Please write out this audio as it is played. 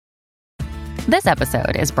This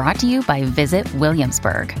episode is brought to you by Visit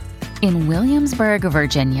Williamsburg. In Williamsburg,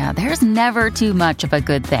 Virginia, there's never too much of a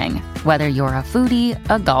good thing. Whether you're a foodie,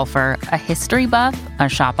 a golfer, a history buff, a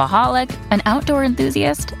shopaholic, an outdoor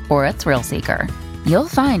enthusiast, or a thrill seeker, you'll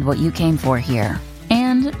find what you came for here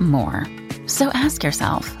and more. So ask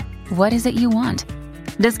yourself, what is it you want?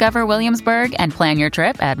 Discover Williamsburg and plan your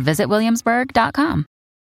trip at visitwilliamsburg.com.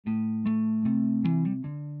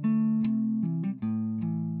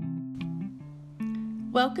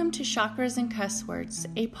 Welcome to Chakras and Cuss Words,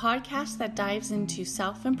 a podcast that dives into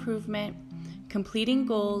self-improvement, completing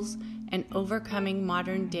goals, and overcoming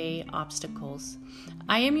modern-day obstacles.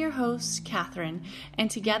 I am your host, Catherine,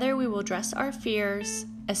 and together we will address our fears,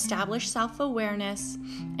 establish self-awareness,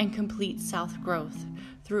 and complete self-growth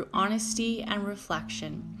through honesty and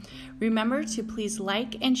reflection. Remember to please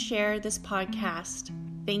like and share this podcast.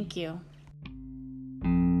 Thank you.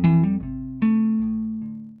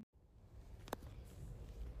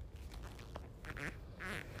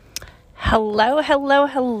 Hello,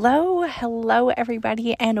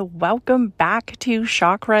 everybody, and welcome back to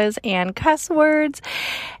Chakras and Cuss Words.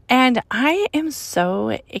 And I am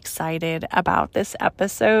so excited about this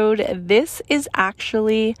episode. This is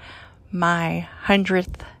actually my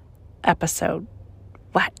 100th episode.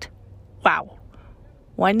 What? Wow.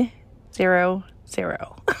 100.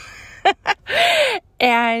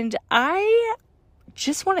 And I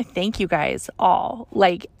just want to thank you guys all,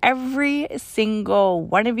 like every single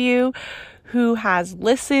one of you who has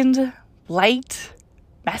listened, liked,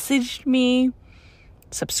 messaged me,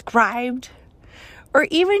 subscribed, or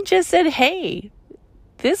even just said, hey,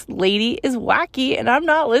 this lady is wacky and I'm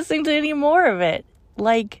not listening to any more of it.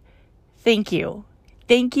 Like, thank you.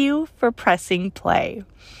 Thank you for pressing play.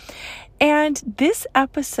 And this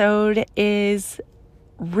episode is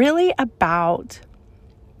really about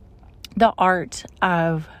the art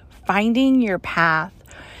of finding your path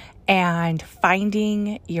and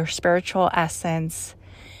finding your spiritual essence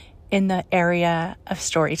in the area of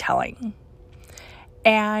storytelling,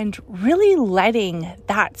 and really letting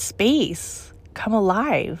that space come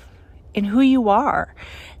alive in who you are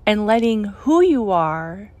and letting who you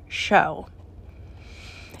are show.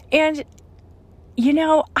 And,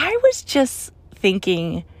 I was just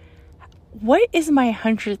thinking, what is my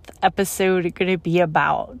 100th episode going to be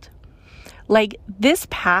about? Like, this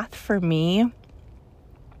path for me,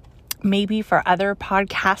 maybe for other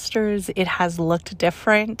podcasters, it has looked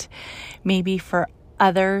different. Maybe for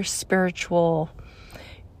other spiritual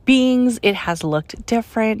beings, it has looked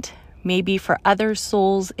different. Maybe for other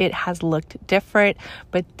souls, it has looked different.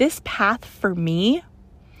 But this path for me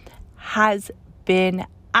has been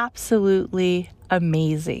absolutely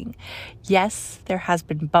amazing. Yes, there has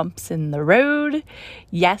been bumps in the road.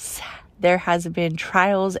 Yes, there has been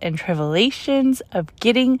trials and tribulations of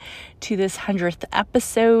getting to this 100th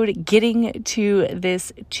episode, getting to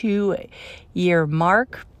this 2-year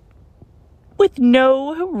mark with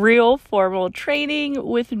no real formal training,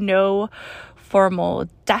 with no formal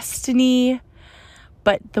destiny,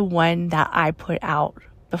 but the one that I put out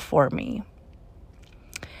before me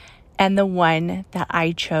and the one that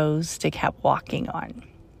I chose to keep walking on.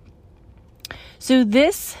 So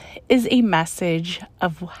this is a message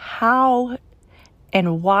of how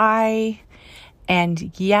and why,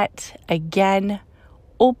 and yet again,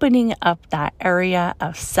 opening up that area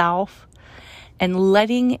of self and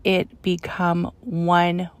letting it become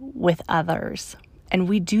one with others. And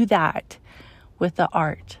we do that with the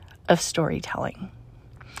art of storytelling.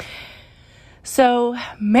 So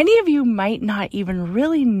many of you might not even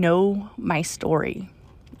really know my story,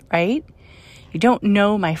 right? You don't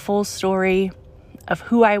know my full story of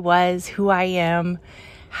who I was, who I am,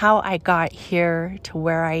 how I got here to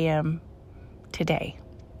where I am today.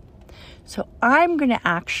 So I'm going to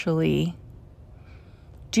actually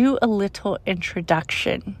do a little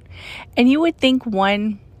introduction. And you would think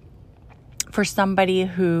one for somebody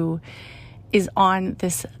who is on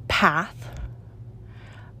this path,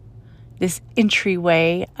 this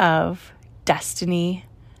entryway of destiny,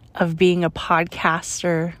 of being a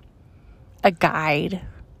podcaster, a guide,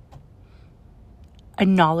 a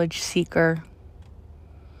knowledge seeker,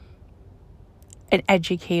 an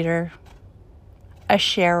educator, a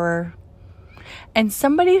sharer, and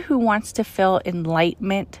somebody who wants to feel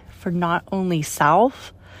enlightenment for not only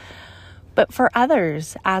self, but for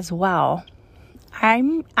others as well.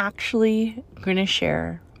 I'm actually going to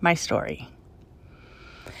share my story.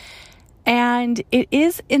 And it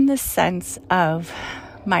is in the sense of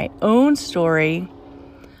my own story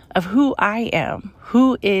of who I am.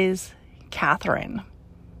 Who is Catherine?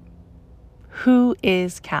 Who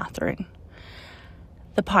is Catherine?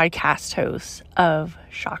 the podcast host of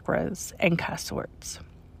Chakras and Cuss Words.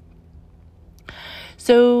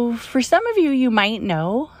 So for some of you, you might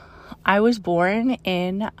know, I was born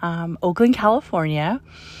in Oakland, California,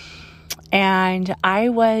 and I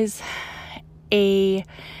was a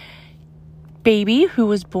baby who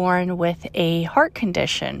was born with a heart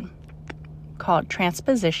condition called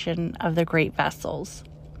transposition of the great vessels.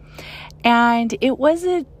 And it was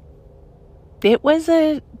a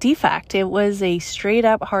defect. It was a straight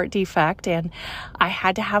up heart defect, and I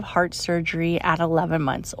had to have heart surgery at 11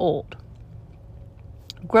 months old.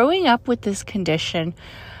 Growing up with this condition,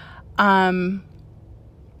 I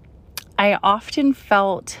often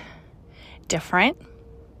felt different.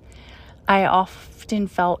 I often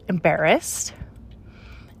felt embarrassed,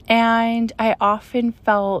 and I often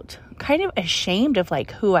felt kind of ashamed of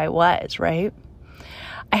who I was, right?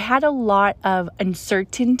 I had a lot of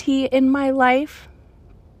uncertainty in my life,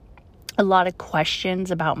 a lot of questions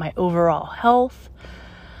about my overall health,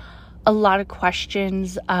 a lot of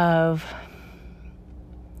questions of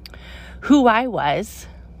who I was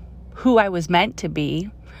meant to be,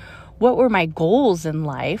 what were my goals in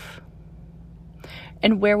life,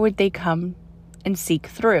 and where would they come and seek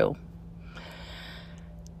through.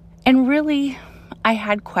 And really, I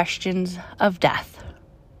had questions of death.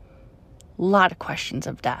 A lot of questions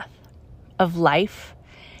of death, of life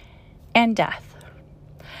and death.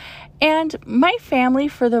 And my family,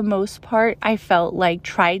 for the most part, I felt like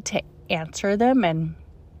tried to answer them and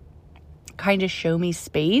kind of show me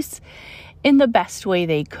space in the best way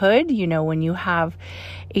they could. You know, when you have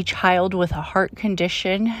a child with a heart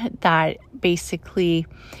condition that basically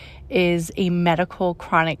is a medical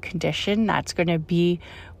chronic condition that's going to be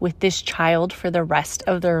with this child for the rest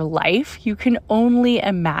of their life, you can only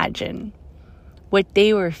imagine what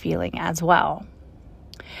they were feeling as well.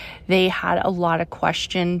 They had a lot of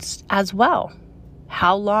questions as well.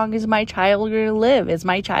 How long is my child going to live? Is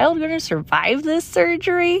my child going to survive this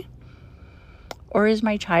surgery? Or is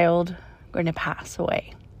my child going to pass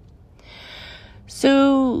away?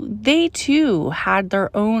 So they too had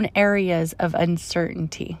their own areas of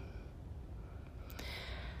uncertainty.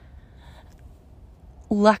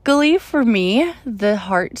 Luckily for me, the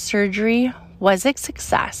heart surgery was a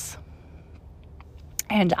success,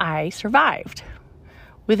 and I survived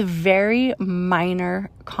with very minor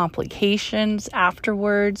complications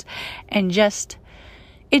afterwards, and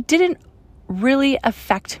it didn't really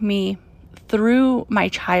affect me through my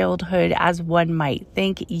childhood as one might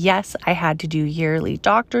think. Yes, I had to do yearly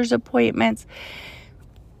doctor's appointments.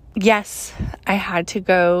 Yes, I had to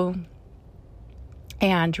go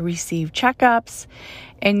and receive checkups.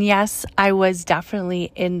 And yes, I was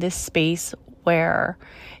definitely in this space where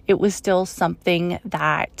it was still something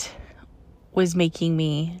that was making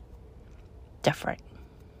me different,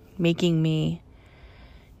 making me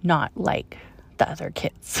not like the other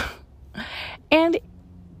kids. And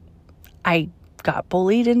I got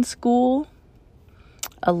bullied in school.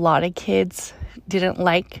 A lot of kids didn't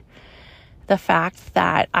like the fact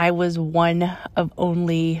that I was one of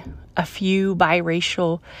only a few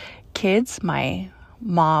biracial kids. My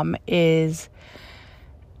mom is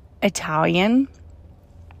Italian.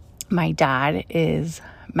 My dad is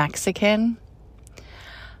Mexican.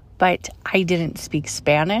 But I didn't speak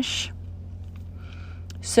Spanish.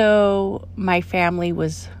 So my family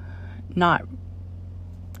was not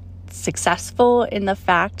successful in the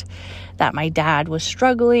fact that my dad was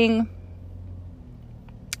struggling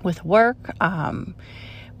with work.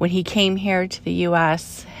 When he came here to the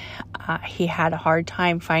U.S., he had a hard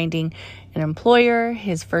time finding an employer.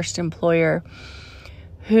 His first employer,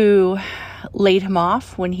 who laid him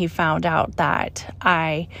off when he found out that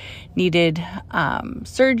I needed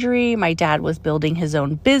surgery. My dad was building his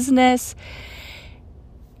own business.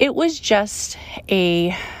 It was just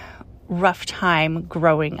a rough time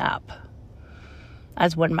growing up,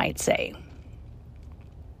 as one might say.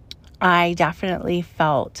 I definitely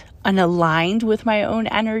felt unaligned with my own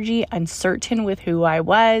energy, uncertain with who I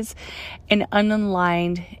was, and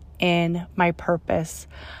unaligned in my purpose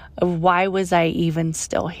of why was I even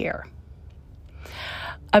still here.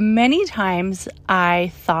 Many times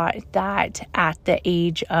I thought that at the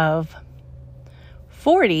age of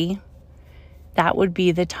 40, that would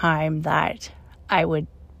be the time that I would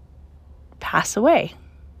pass away.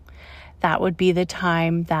 That would be the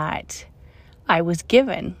time that I was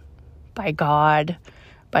given by God,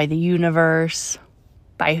 by the universe,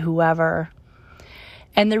 by whoever.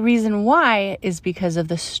 And the reason why is because of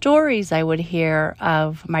the stories I would hear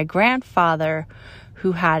of my grandfather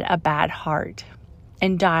who had a bad heart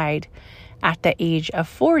and died at the age of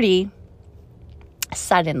 40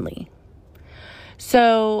 suddenly.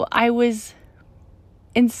 So I was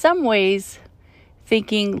in some ways,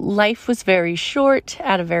 thinking life was very short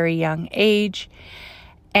at a very young age.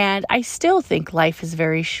 And I still think life is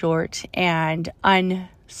very short and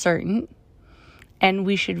uncertain, and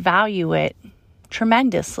we should value it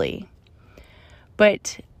tremendously.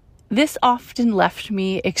 But this often left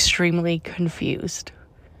me extremely confused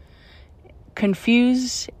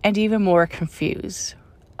and even more confused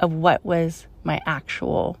of what was my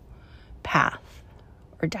actual path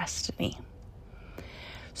or destiny.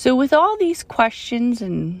 So with all these questions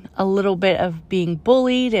and a little bit of being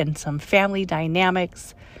bullied and some family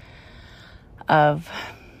dynamics of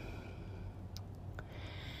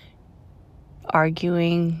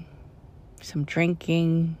arguing, some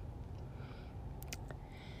drinking,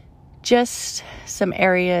 just some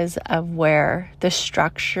areas of where the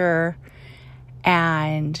structure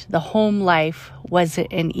and the home life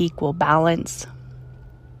wasn't in equal balance,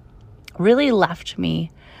 really left me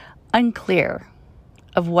unclear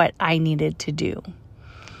of what I needed to do.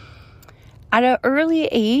 At an early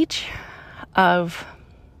age of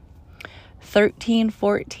 13,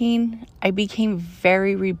 14, I became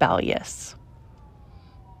very rebellious.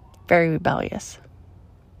 Very rebellious.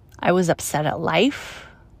 I was upset at life.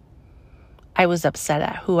 I was upset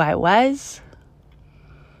at who I was.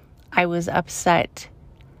 I was upset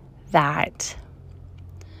that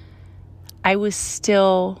I was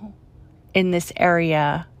still in this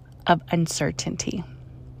area of uncertainty.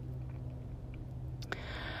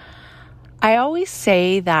 I always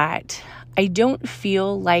say that I don't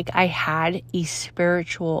feel like I had a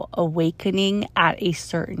spiritual awakening at a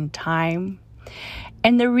certain time.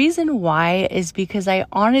 And the reason why is because I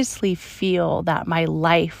honestly feel that my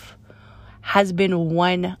life has been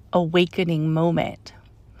one awakening moment.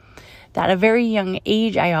 That at a very young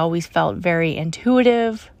age, I always felt very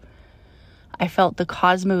intuitive. I felt the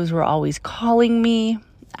cosmos were always calling me,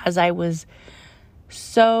 as I was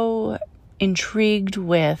so intrigued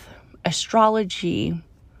with astrology,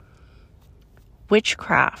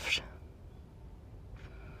 witchcraft,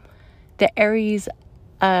 the areas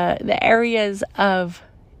of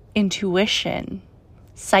intuition,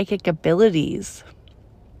 psychic abilities,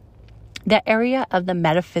 the area of the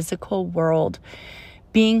metaphysical world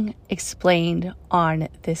being explained on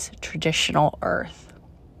this traditional earth.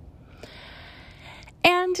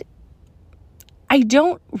 And I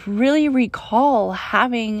don't really recall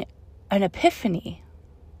having an epiphany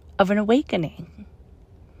of an awakening.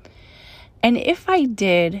 And if I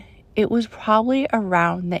did, it was probably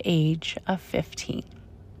around the age of 15.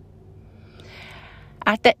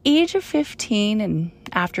 At the age of 15, and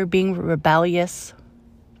after being rebellious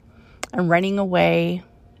and running away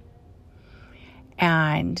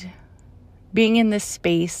and being in this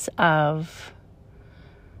space of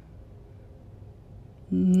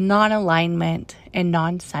non-alignment and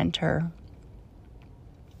non-center,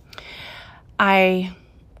 I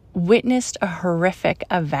witnessed a horrific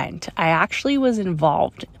event. I actually was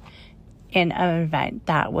involved in an event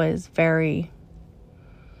that was very,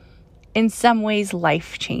 in some ways,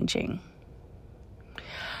 life-changing.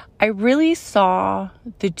 I really saw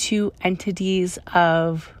the two entities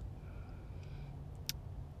of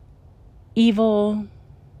evil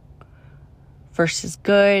versus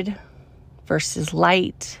good, versus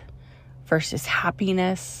light, versus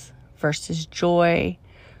happiness, versus joy,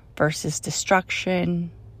 versus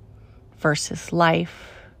destruction, versus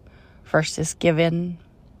life, versus given.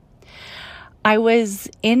 I was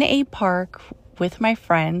in a park with my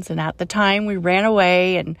friends, and at the time we ran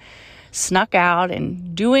away and snuck out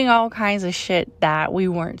and doing all kinds of shit that we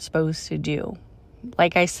weren't supposed to do.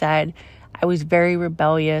 Like I said, I was very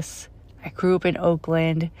rebellious. I grew up in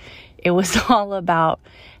Oakland. It was all about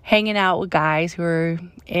hanging out with guys who were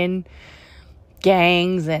in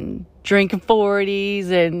gangs and drinking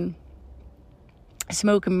 40s and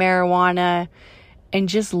smoking marijuana and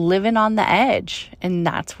just living on the edge. And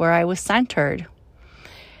that's where I was centered.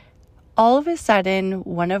 All of a sudden,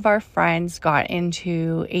 one of our friends got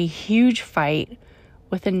into a huge fight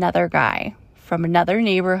with another guy from another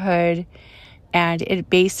neighborhood, and it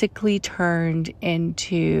basically turned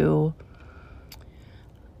into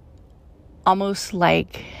almost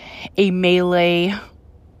like a melee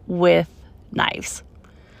with knives.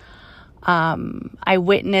 I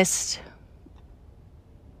witnessed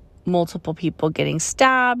multiple people getting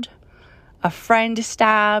stabbed, a friend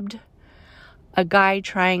stabbed, a guy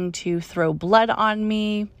trying to throw blood on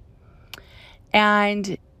me.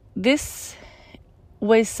 And this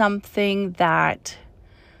was something that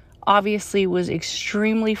obviously was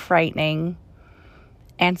extremely frightening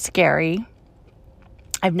and scary.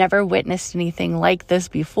 I've never witnessed anything like this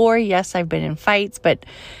before. Yes, I've been in fights, but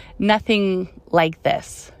nothing like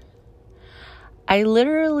this. I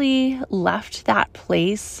literally left that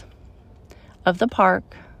place of the park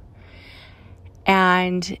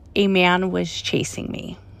and a man was chasing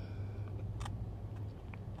me.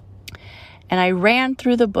 And I ran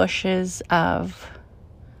through the bushes of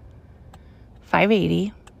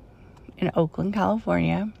 580 in Oakland,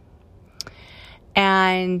 California.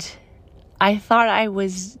 And I thought I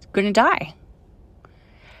was going to die.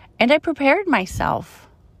 And I prepared myself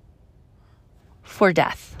for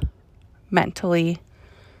death, mentally,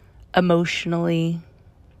 emotionally,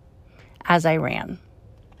 as I ran.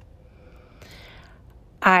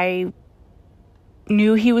 I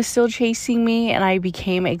knew he was still chasing me, and I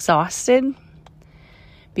became exhausted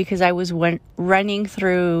because I was running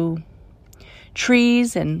through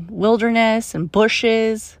trees and wilderness and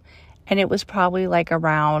bushes, and it was probably like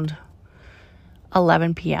around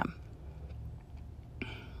 11 p.m.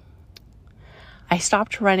 I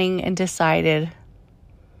stopped running and decided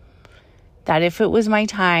that if it was my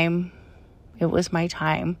time, it was my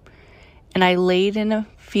time. And I laid in a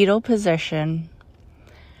fetal position,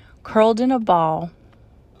 curled in a ball,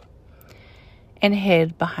 and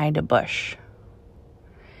hid behind a bush.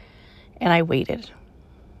 And I waited.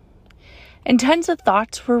 And tons of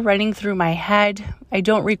thoughts were running through my head. I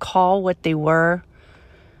don't recall what they were,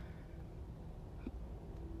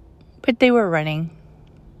 but they were running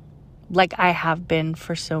like I have been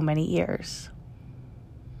for so many years.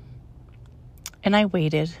 And I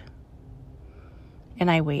waited. And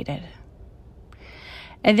I waited.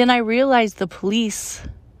 And then I realized the police,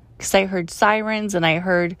 because I heard sirens and I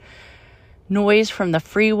heard noise from the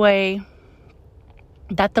freeway,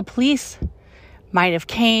 that the police might have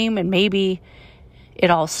came and maybe it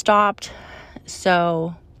all stopped.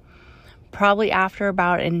 So probably after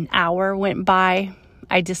about an hour went by,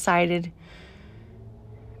 I decided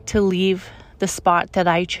to leave the spot that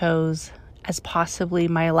I chose as possibly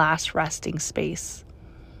my last resting space.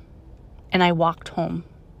 And I walked home.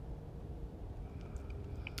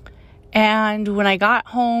 And when I got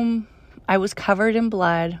home, I was covered in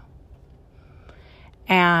blood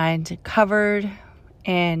and covered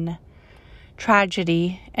in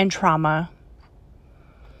tragedy and trauma.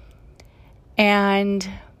 And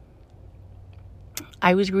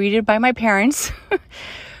I was greeted by my parents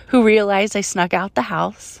who realized I snuck out the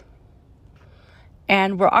house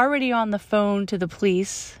and were already on the phone to the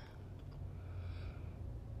police.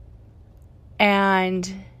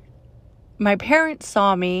 And my parents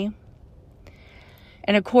saw me.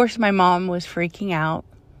 And of course, my mom was freaking out.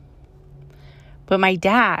 But my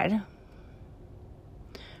dad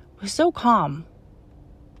was so calm.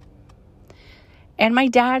 And my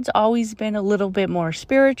dad's always been a little bit more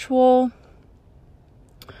spiritual,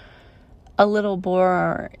 a little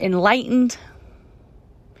more enlightened.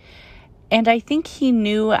 And I think he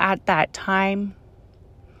knew at that time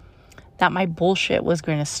that my bullshit was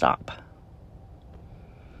going to stop.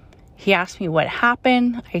 He asked me what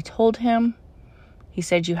happened. I told him. He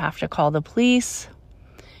said, you have to call the police.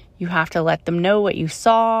 You have to let them know what you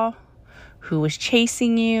saw, who was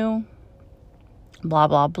chasing you, blah,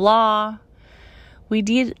 blah, blah. We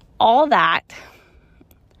did all that.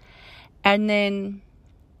 And then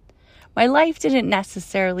my life didn't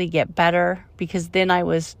necessarily get better because then I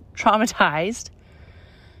was traumatized.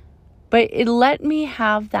 But it let me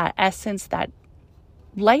have that essence that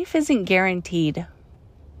life isn't guaranteed.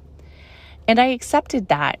 And I accepted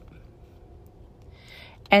that.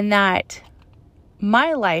 And that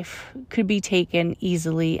my life could be taken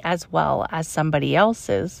easily as well as somebody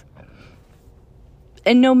else's.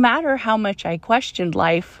 And no matter how much I questioned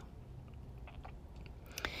life,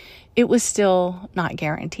 it was still not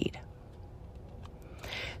guaranteed.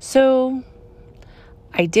 So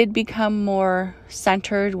I did become more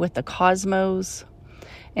centered with the cosmos.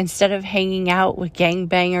 Instead of hanging out with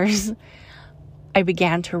gangbangers, I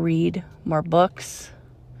began to read more books.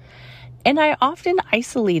 And I often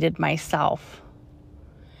isolated myself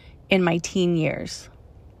in my teen years.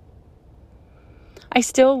 I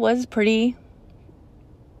still was pretty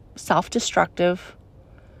self-destructive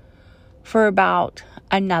for about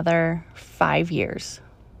another 5 years,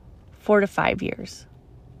 4 to 5 years.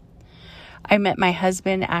 I met my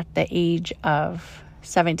husband at the age of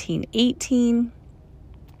 17, 18.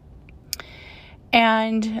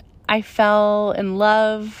 And I fell in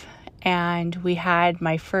love, and we had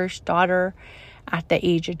my first daughter at the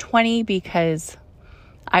age of 20 because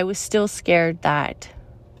I was still scared that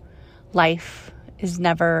life is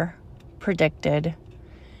never predicted.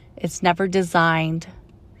 It's never designed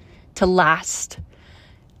to last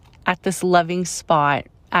at this loving spot,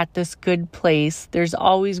 at this good place. There's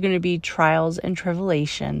always going to be trials and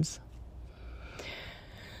tribulations.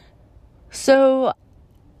 So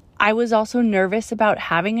I was also nervous about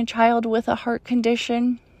having a child with a heart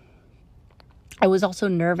condition. I was also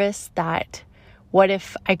nervous that what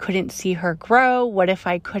if I couldn't see her grow? What if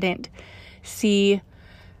I couldn't see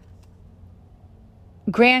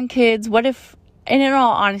grandkids? What if, and in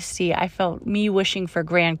all honesty, I felt me wishing for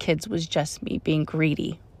grandkids was just me being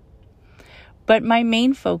greedy. But my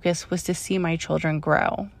main focus was to see my children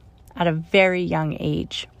grow at a very young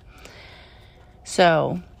age.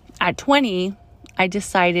 So at 20, I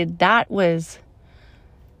decided that was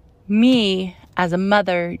me as a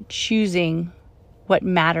mother choosing what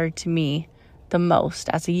mattered to me the most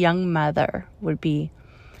as a young mother would be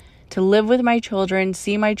to live with my children,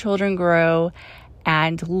 see my children grow,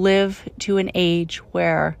 and live to an age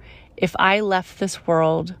where if I left this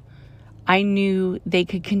world, I knew they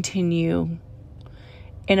could continue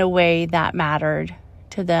in a way that mattered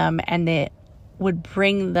to them and it would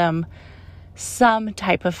bring them some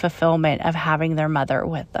type of fulfillment of having their mother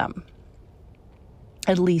with them,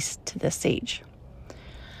 at least to this age.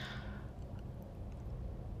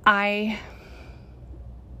 I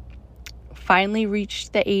finally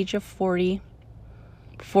reached the age of 40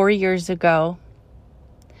 4 years ago,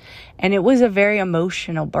 and it was a very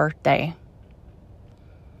emotional birthday.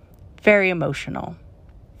 Very emotional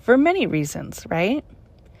for many reasons, right?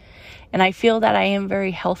 And I feel that I am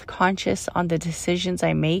very health conscious on the decisions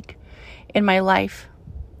I make in my life,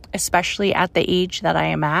 especially at the age that I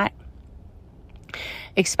am at,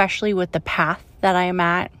 especially with the path that I am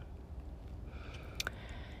at,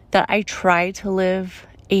 that I try to live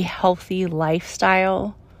a healthy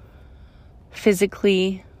lifestyle,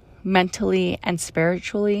 physically, mentally, and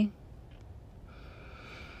spiritually.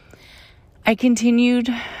 I continued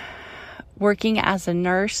working as a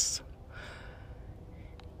nurse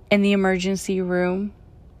in the emergency room,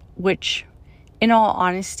 which, in all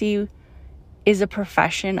honesty, is a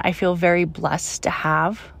profession I feel very blessed to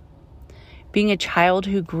have. Being a child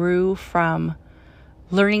who grew from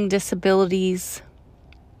learning disabilities,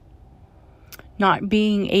 not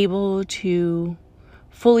being able to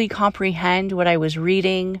fully comprehend what I was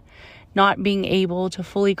reading, not being able to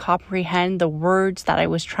fully comprehend the words that I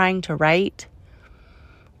was trying to write.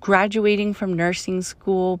 Graduating from nursing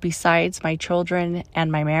school, besides my children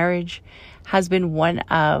and my marriage, has been one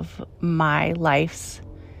of my life's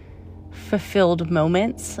fulfilled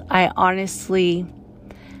moments. I honestly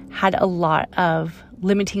had a lot of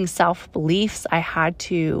limiting self-beliefs I had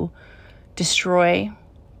to destroy,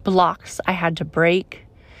 blocks I had to break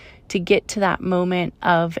to get to that moment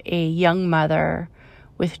of a young mother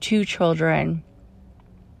with 2 children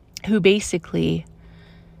who basically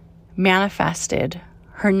manifested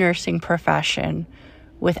her nursing profession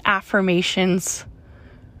with affirmations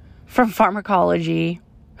from pharmacology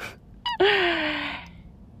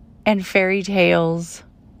and fairy tales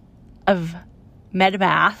of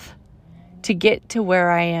med-math to get to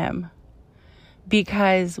where I am.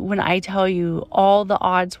 Because when I tell you all the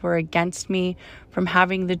odds were against me from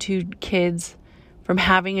having the 2 kids, from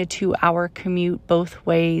having a 2-hour commute both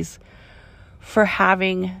ways, for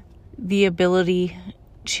having the ability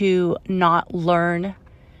to not learn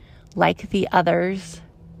like the others,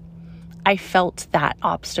 I felt that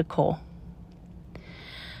obstacle.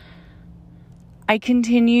 I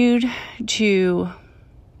continued to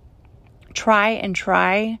try, and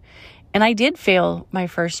I did fail my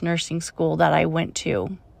first nursing school that I went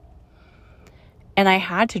to, and I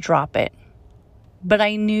had to drop it. But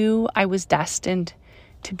I knew I was destined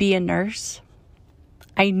to be a nurse.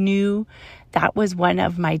 I knew that was one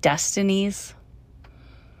of my destinies,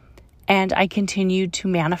 and I continued to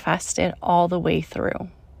manifest it all the way through.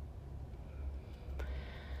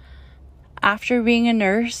 After being a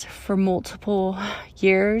nurse for multiple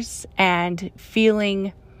years and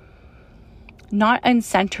feeling not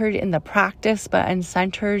uncentered in the practice, but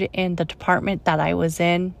uncentered in the department that I was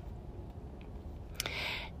in,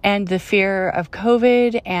 and the fear of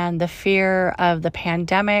COVID and the fear of the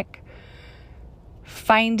pandemic,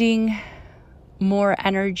 finding more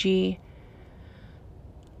energy,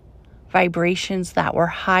 vibrations that were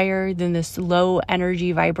higher than this low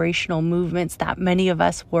energy vibrational movements that many of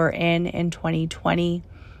us were in 2020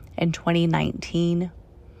 and 2019,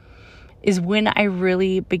 is when I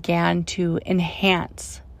really began to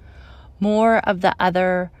enhance more of the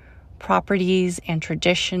other properties and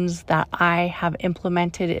traditions that I have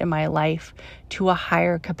implemented in my life to a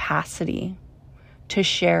higher capacity to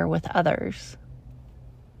share with others.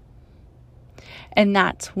 And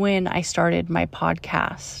that's when I started my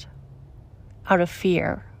podcast, out of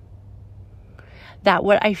fear. That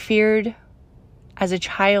what I feared as a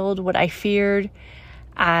child, what I feared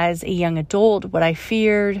as a young adult, what I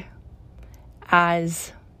feared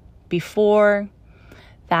as before,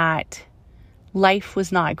 that life was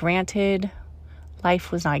not granted,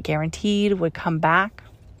 life was not guaranteed, would come back.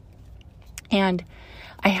 And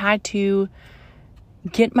I had to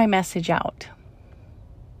get my message out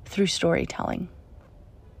through storytelling.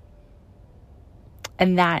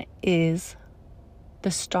 And that is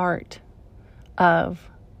the start of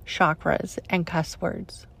chakras and cuss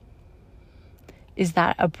words. Is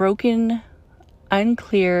that a broken,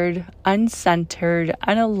 uncleared, uncentered,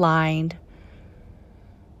 unaligned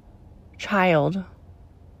child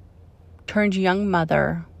turned young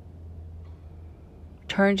mother,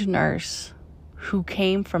 turned nurse, who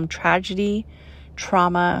came from tragedy,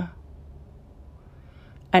 trauma,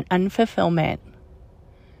 and unfulfillment,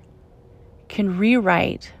 can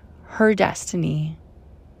rewrite her destiny,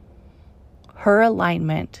 her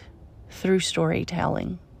alignment through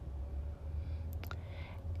storytelling.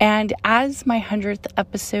 And as my 100th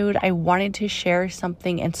episode, I wanted to share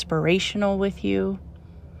something inspirational with you,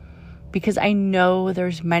 because I know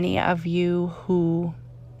there's many of you who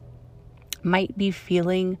might be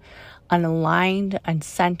feeling unaligned,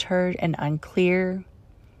 uncentered, and unclear.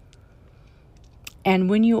 And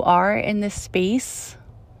when you are in this space,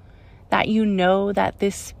 that you know that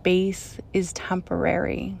this space is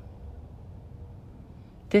temporary.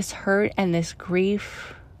 This hurt and this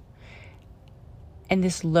grief and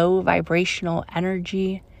this low vibrational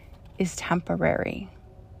energy is temporary.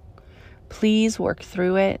 Please work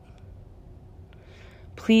through it.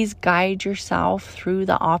 Please guide yourself through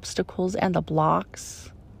the obstacles and the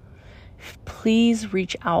blocks. Please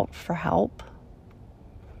reach out for help.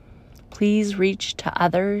 Please reach to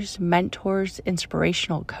others, mentors,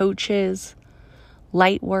 inspirational coaches,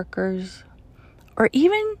 light workers, or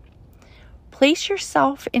even place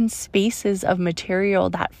yourself in spaces of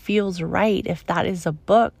material that feels right. If that is a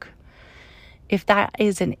book, if that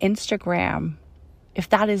is an Instagram, if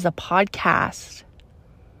that is a podcast,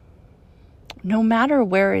 no matter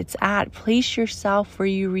where it's at, place yourself where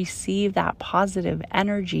you receive that positive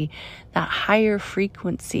energy, that higher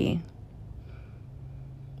frequency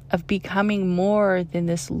of becoming more than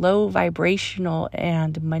this low vibrational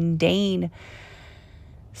and mundane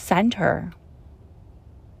center.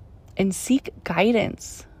 And seek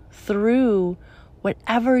guidance through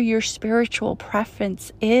whatever your spiritual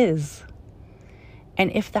preference is.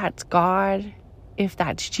 And if that's God, if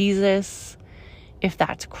that's Jesus, if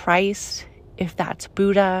that's Christ, if that's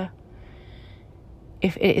Buddha,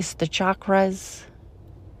 if it is the chakras,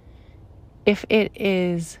 if it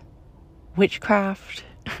is witchcraft,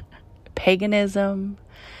 paganism.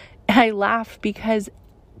 And I laugh because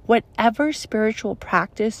whatever spiritual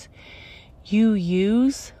practice you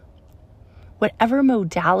use, whatever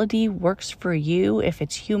modality works for you, if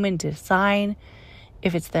it's human design,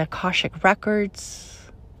 if it's the Akashic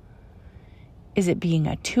records, is it being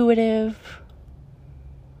intuitive?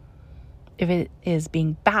 If it is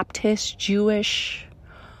being Baptist, Jewish,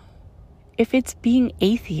 if it's being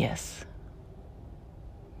atheist,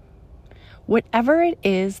 whatever it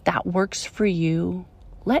is that works for you,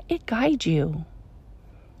 let it guide you.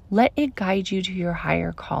 Let it guide you to your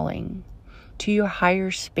higher calling, to your higher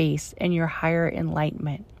space and your higher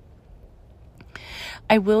enlightenment.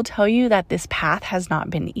 I will tell you that this path has not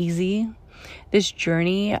been easy. This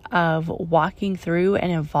journey of walking through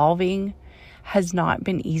and evolving has not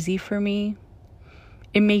been easy for me.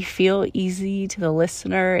 It may feel easy to the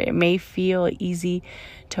listener. It may feel easy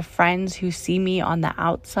to friends who see me on the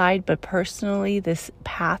outside, but personally, this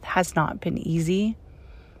path has not been easy.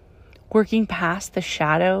 Working past the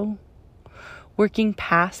shadow, working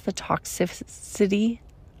past the toxicity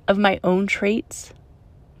of my own traits,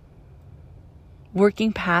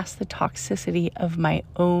 working past the toxicity of my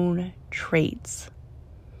own traits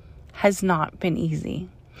has not been easy.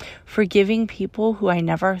 Forgiving people who I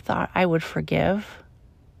never thought I would forgive.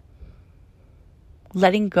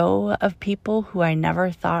 Letting go of people who I never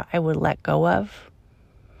thought I would let go of.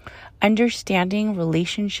 Understanding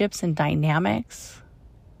relationships and dynamics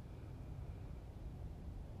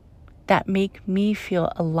that make me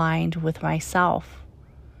feel aligned with myself,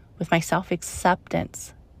 with my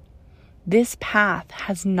self-acceptance. This path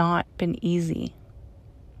has not been easy.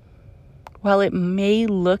 While it may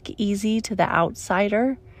look easy to the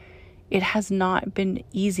outsider, it has not been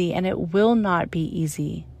easy, and it will not be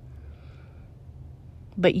easy.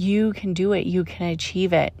 But you can do it. You can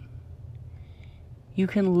achieve it. You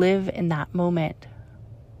can live in that moment.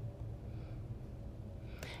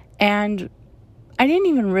 And I didn't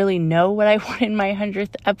even really know what I wanted my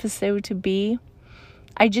 100th episode to be.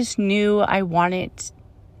 I just knew I wanted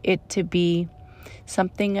it to be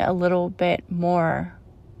something a little bit more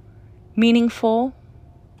meaningful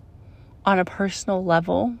on a personal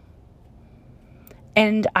level.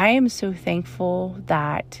 And I am so thankful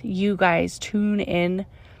that you guys tune in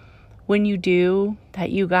when you do,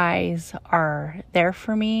 that you guys are there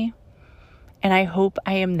for me. And I hope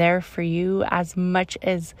I am there for you as much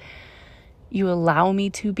as you allow me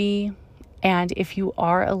to be. And if you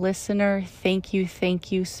are a listener, thank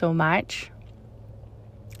you so much.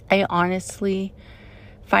 I honestly,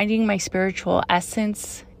 finding my spiritual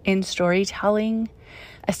essence in storytelling,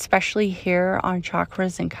 especially here on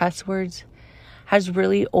Chakras and Cuss Words, has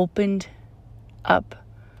really opened up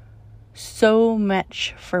so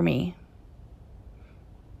much for me.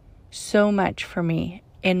 So much for me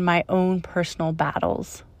in my own personal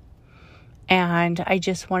battles. And I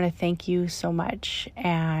just want to thank you so much.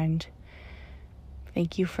 And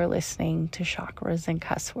thank you for listening to Chakras and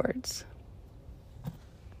Cuss Words.